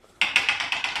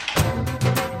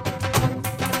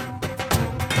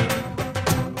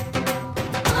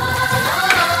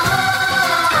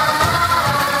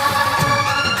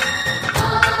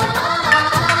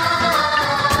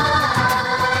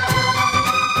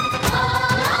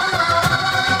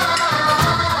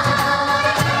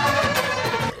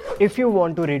If you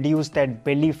want to reduce that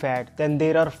belly fat, then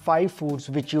there are 5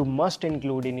 foods which you must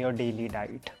include in your daily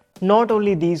diet. Not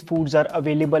only these foods are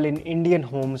available in Indian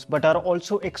homes but are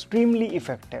also extremely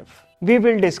effective. We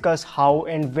will discuss how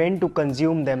and when to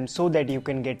consume them so that you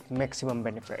can get maximum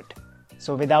benefit.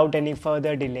 So without any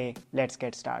further delay, let's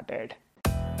get started.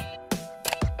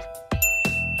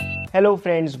 Hello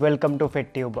friends, welcome to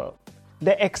FitTuber.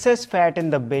 The excess fat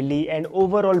in the belly and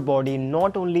overall body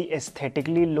not only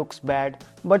aesthetically looks bad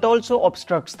but also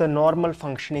obstructs the normal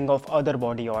functioning of other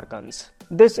body organs.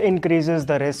 This increases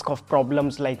the risk of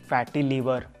problems like fatty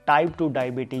liver, type 2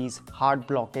 diabetes, heart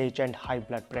blockage and high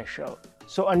blood pressure.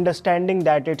 So understanding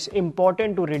that it's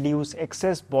important to reduce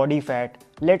excess body fat,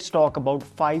 let's talk about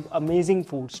 5 amazing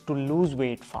foods to lose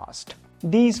weight fast.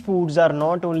 These foods are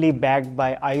not only backed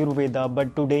by Ayurveda,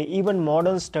 but today even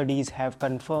modern studies have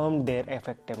confirmed their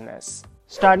effectiveness.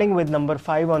 Starting with number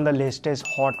 5 on the list is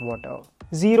hot water.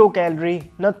 0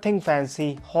 calorie, nothing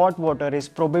fancy, hot water is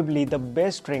probably the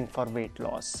best drink for weight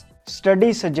loss.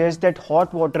 Studies suggest that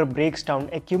hot water breaks down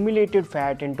accumulated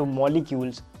fat into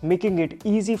molecules, making it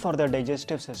easy for the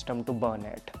digestive system to burn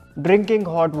it. Drinking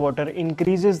hot water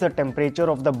increases the temperature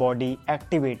of the body,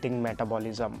 activating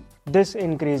metabolism. This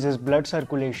increases blood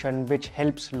circulation, which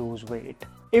helps lose weight.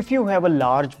 If you have a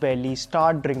large belly,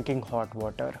 start drinking hot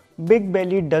water. Big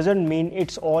belly doesn't mean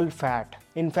it's all fat.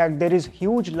 In fact, there is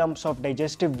huge lumps of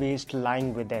digestive waste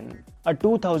lying within. A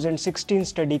 2016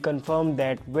 study confirmed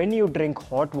that when you drink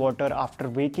hot water after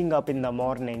waking up in the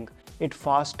morning, it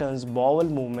fastens bowel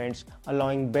movements,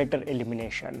 allowing better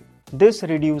elimination. This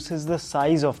reduces the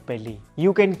size of belly.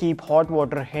 You can keep hot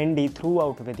water handy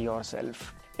throughout with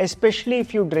yourself. Especially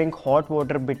if you drink hot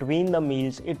water between the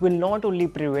meals, it will not only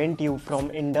prevent you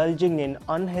from indulging in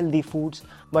unhealthy foods,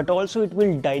 but also it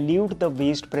will dilute the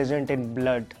waste present in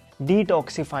blood,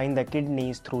 detoxifying the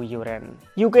kidneys through urine.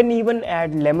 You can even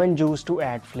add lemon juice to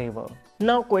add flavor.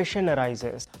 Now question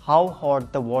arises, how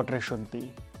hot the water should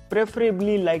be?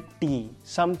 Preferably like tea,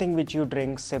 something which you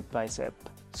drink sip by sip.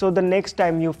 So the next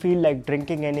time you feel like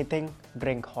drinking anything,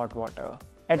 drink hot water.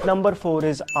 At number 4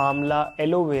 is Amla,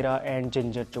 aloe vera and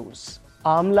ginger juice.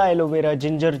 Amla, aloe vera,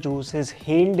 ginger juice is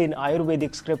hailed in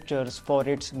Ayurvedic scriptures for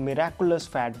its miraculous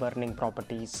fat burning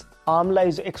properties. Amla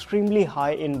is extremely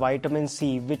high in vitamin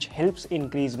C, which helps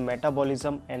increase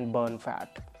metabolism and burn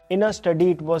fat. In a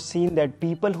study, it was seen that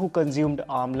people who consumed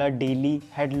amla daily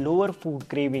had lower food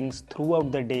cravings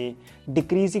throughout the day,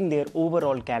 decreasing their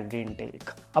overall calorie intake.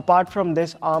 Apart from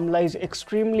this, amla is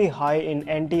extremely high in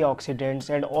antioxidants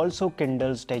and also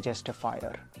kindles digestive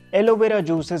fire. Aloe vera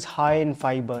juice is high in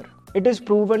fiber. It is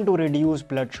proven to reduce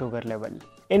blood sugar level.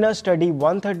 In a study,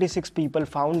 136 people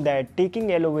found that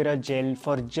taking aloe vera gel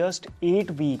for just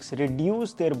 8 weeks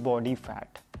reduced their body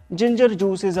fat. Ginger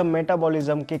juice is a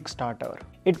metabolism kickstarter.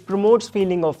 It promotes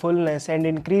feeling of fullness and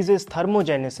increases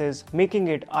thermogenesis, making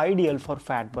it ideal for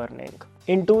fat burning.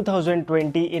 In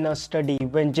 2020, in a study,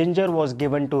 when ginger was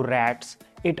given to rats,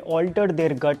 it altered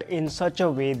their gut in such a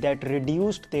way that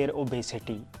reduced their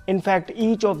obesity. In fact,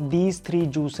 each of these 3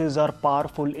 juices are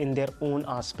powerful in their own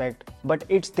aspect, but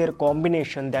it's their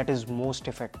combination that is most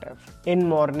effective. In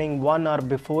morning, 1 hour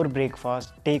before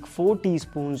breakfast, take 4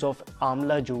 teaspoons of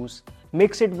amla juice,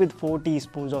 mix it with 4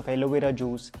 teaspoons of aloe vera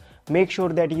juice. Make sure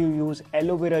that you use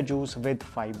aloe vera juice with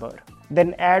fiber.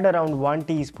 Then add around 1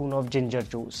 teaspoon of ginger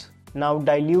juice. Now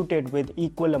dilute it with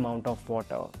equal amount of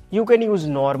water. You can use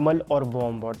normal or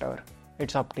warm water.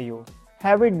 It's up to you.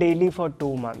 Have it daily for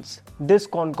 2 months. This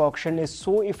concoction is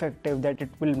so effective that it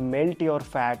will melt your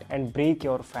fat and break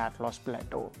your fat loss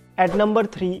plateau. At number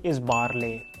 3 is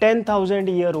barley.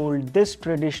 10,000-year-old, this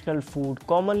traditional food,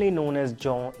 commonly known as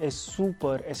jaw, is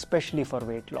super, especially for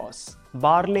weight loss.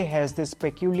 Barley has this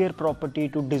peculiar property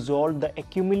to dissolve the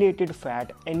accumulated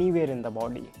fat anywhere in the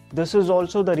body. This is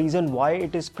also the reason why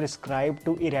it is prescribed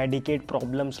to eradicate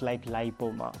problems like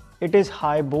lipoma. It is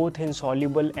high both in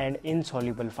soluble and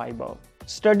insoluble fiber.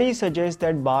 Studies suggest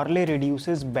that barley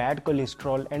reduces bad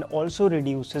cholesterol and also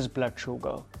reduces blood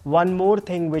sugar. One more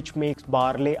thing which makes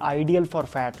barley ideal for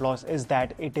fat loss is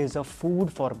that it is a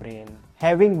food for brain.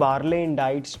 Having barley in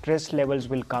diet, stress levels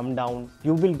will come down,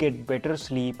 you will get better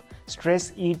sleep,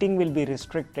 stress eating will be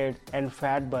restricted and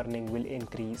fat burning will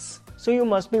increase. So you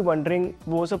must be wondering,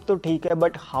 वो सब तो ठीक है,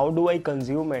 but how do I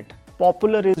consume it?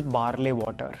 Popular is barley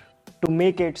water. To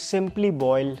make it, simply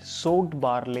boil soaked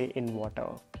barley in water.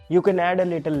 You can add a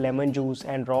little lemon juice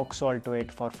and rock salt to it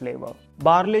for flavor.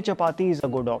 Barley chapati is a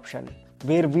good option.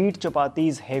 Where wheat chapati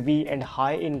is heavy and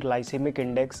high in glycemic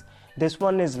index, this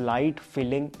one is light,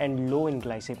 filling and low in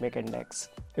glycemic index.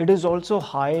 It is also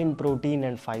high in protein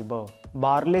and fiber.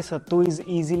 Barley sattu is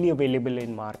easily available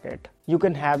in market. You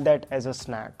can have that as a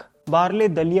snack. Barley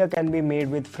dalia can be made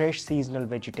with fresh seasonal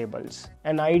vegetables,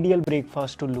 an ideal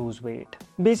breakfast to lose weight.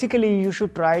 Basically, you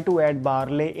should try to add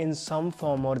barley in some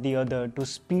form or the other to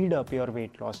speed up your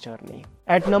weight loss journey.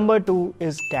 At number 2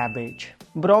 is cabbage.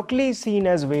 Broccoli is seen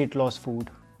as weight loss food,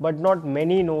 but not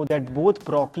many know that both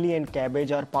broccoli and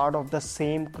cabbage are part of the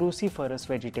same cruciferous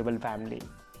vegetable family.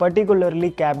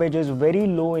 Particularly, cabbage is very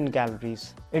low in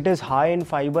calories. It is high in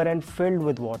fiber and filled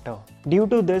with water. Due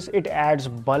to this, it adds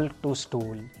bulk to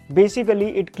stool.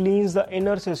 Basically, it cleans the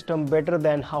inner system better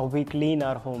than how we clean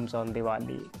our homes on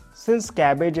Diwali. Since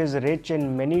cabbage is rich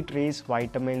in many trace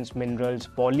vitamins, minerals,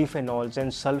 polyphenols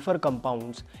and sulfur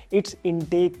compounds, its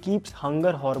intake keeps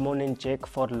hunger hormone in check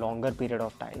for longer period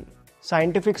of time.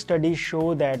 Scientific studies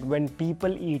show that when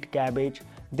people eat cabbage,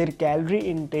 their calorie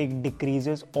intake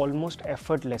decreases almost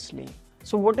effortlessly.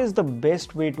 So what is the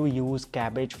best way to use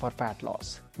cabbage for fat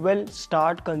loss? Well,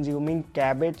 start consuming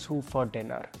cabbage soup for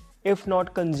dinner. If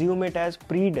not, consume it as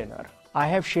pre-dinner. I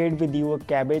have shared with you a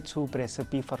cabbage soup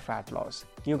recipe for fat loss.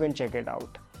 You can check it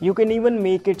out. You can even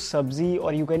make it sabzi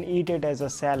or you can eat it as a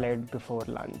salad before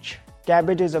lunch.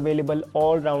 Cabbage is available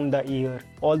all round the year,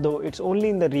 although it's only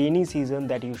in the rainy season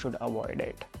that you should avoid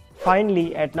it.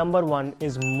 Finally, at number 1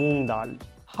 is moong dal.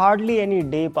 Hardly any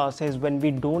day passes when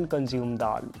we don't consume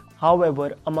dal.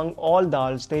 However, among all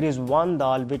dals, there is one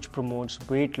dal which promotes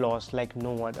weight loss like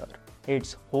no other.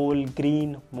 It's whole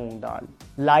green moong dal.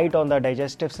 Light on the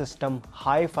digestive system,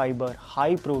 high fiber,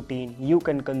 high protein, you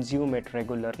can consume it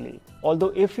regularly.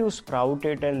 Although if you sprout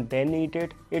it and then eat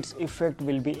it, its effect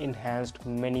will be enhanced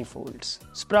many folds.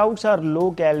 Sprouts are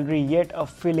low calorie yet a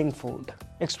filling food.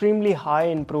 Extremely high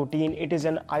in protein, it is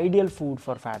an ideal food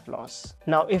for fat loss.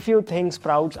 Now if you think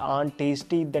sprouts aren't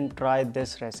tasty, then try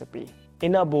this recipe.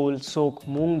 In a bowl, soak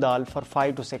moong dal for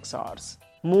 5 to 6 hours.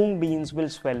 Moong beans will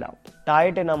swell up. Tie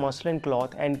it in a muslin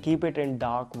cloth and keep it in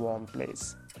dark, warm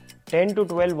place. 10 to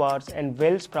 12 hours and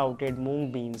well sprouted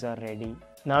moong beans are ready.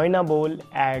 Now in a bowl,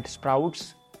 add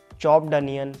sprouts, chopped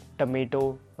onion,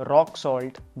 tomato, rock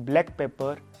salt, black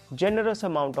pepper, generous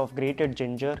amount of grated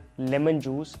ginger, lemon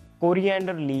juice,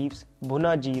 coriander leaves,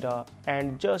 bhuna jeera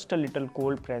and just a little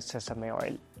cold pressed sesame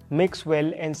oil. Mix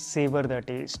well and savor the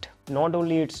taste. Not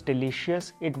only it's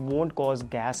delicious, it won't cause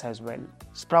gas as well.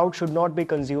 Sprout should not be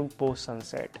consumed post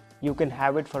sunset. You can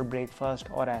have it for breakfast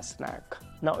or as snack.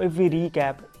 Now if we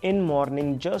recap, in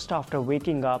morning just after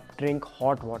waking up, drink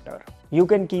hot water. You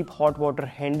can keep hot water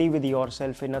handy with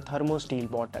yourself in a thermosteel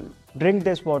bottle. Drink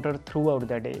this water throughout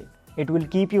the day. It will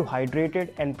keep you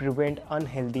hydrated and prevent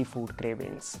unhealthy food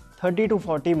cravings. 30 to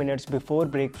 40 minutes before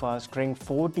breakfast, drink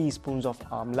 4 teaspoons of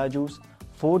amla juice,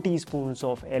 4 teaspoons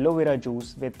of aloe vera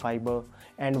juice with fiber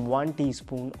and 1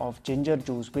 teaspoon of ginger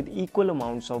juice with equal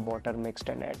amounts of water mixed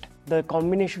in it. The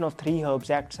combination of 3 herbs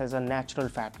acts as a natural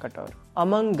fat cutter.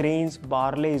 Among grains,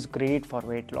 barley is great for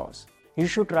weight loss. You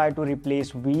should try to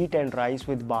replace wheat and rice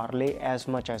with barley as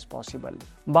much as possible.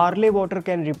 Barley water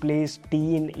can replace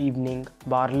tea in evening,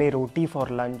 barley roti for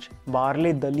lunch,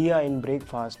 barley dalia in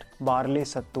breakfast, barley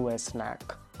sattu as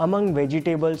snack. Among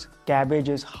vegetables, cabbage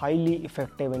is highly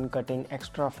effective in cutting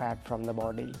extra fat from the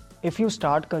body. If you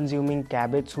start consuming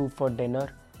cabbage soup for dinner,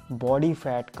 body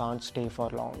fat can't stay for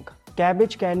long.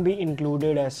 Cabbage can be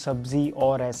included as sabzi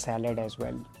or as salad as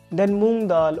well. Then moong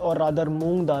dal or rather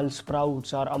moong dal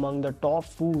sprouts are among the top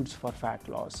foods for fat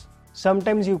loss.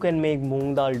 Sometimes you can make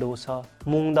moong dal dosa,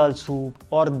 moong dal soup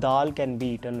or dal can be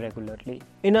eaten regularly.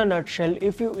 In a nutshell,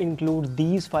 if you include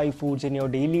these 5 foods in your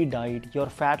daily diet, your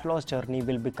fat loss journey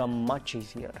will become much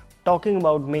easier. Talking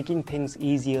about making things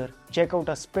easier, check out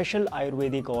a special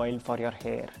Ayurvedic oil for your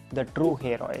hair, the True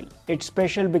Hair Oil. It's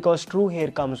special because True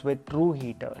Hair comes with True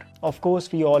Heater. Of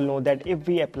course, we all know that if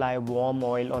we apply warm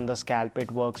oil on the scalp,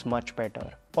 it works much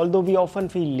better. Although we often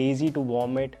feel lazy to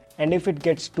warm it, and if it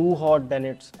gets too hot, then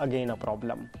it's again a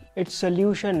problem. Its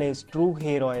solution is True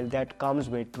Hair Oil that comes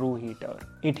with True Heater.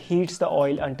 It heats the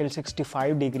oil until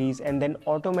 65 degrees and then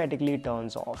automatically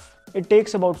turns off. It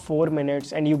takes about 4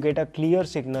 minutes and you get a clear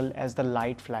signal as the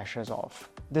light flashes off.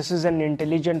 This is an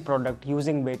intelligent product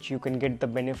using which you can get the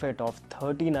benefit of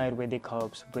 13 Ayurvedic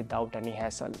herbs without any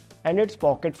hassle. And it's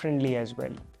pocket friendly as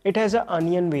well. It has an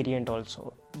onion variant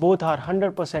also. Both are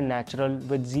 100% natural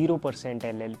with 0%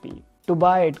 LLP. To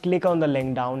buy it, click on the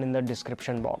link down in the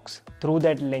description box. Through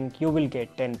that link, you will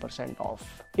get 10%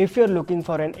 off. If you're looking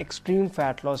for an extreme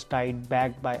fat loss diet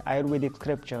backed by Ayurvedic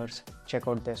scriptures, check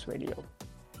out this video.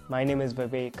 My name is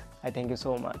Vivek. I thank you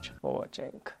so much for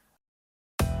watching.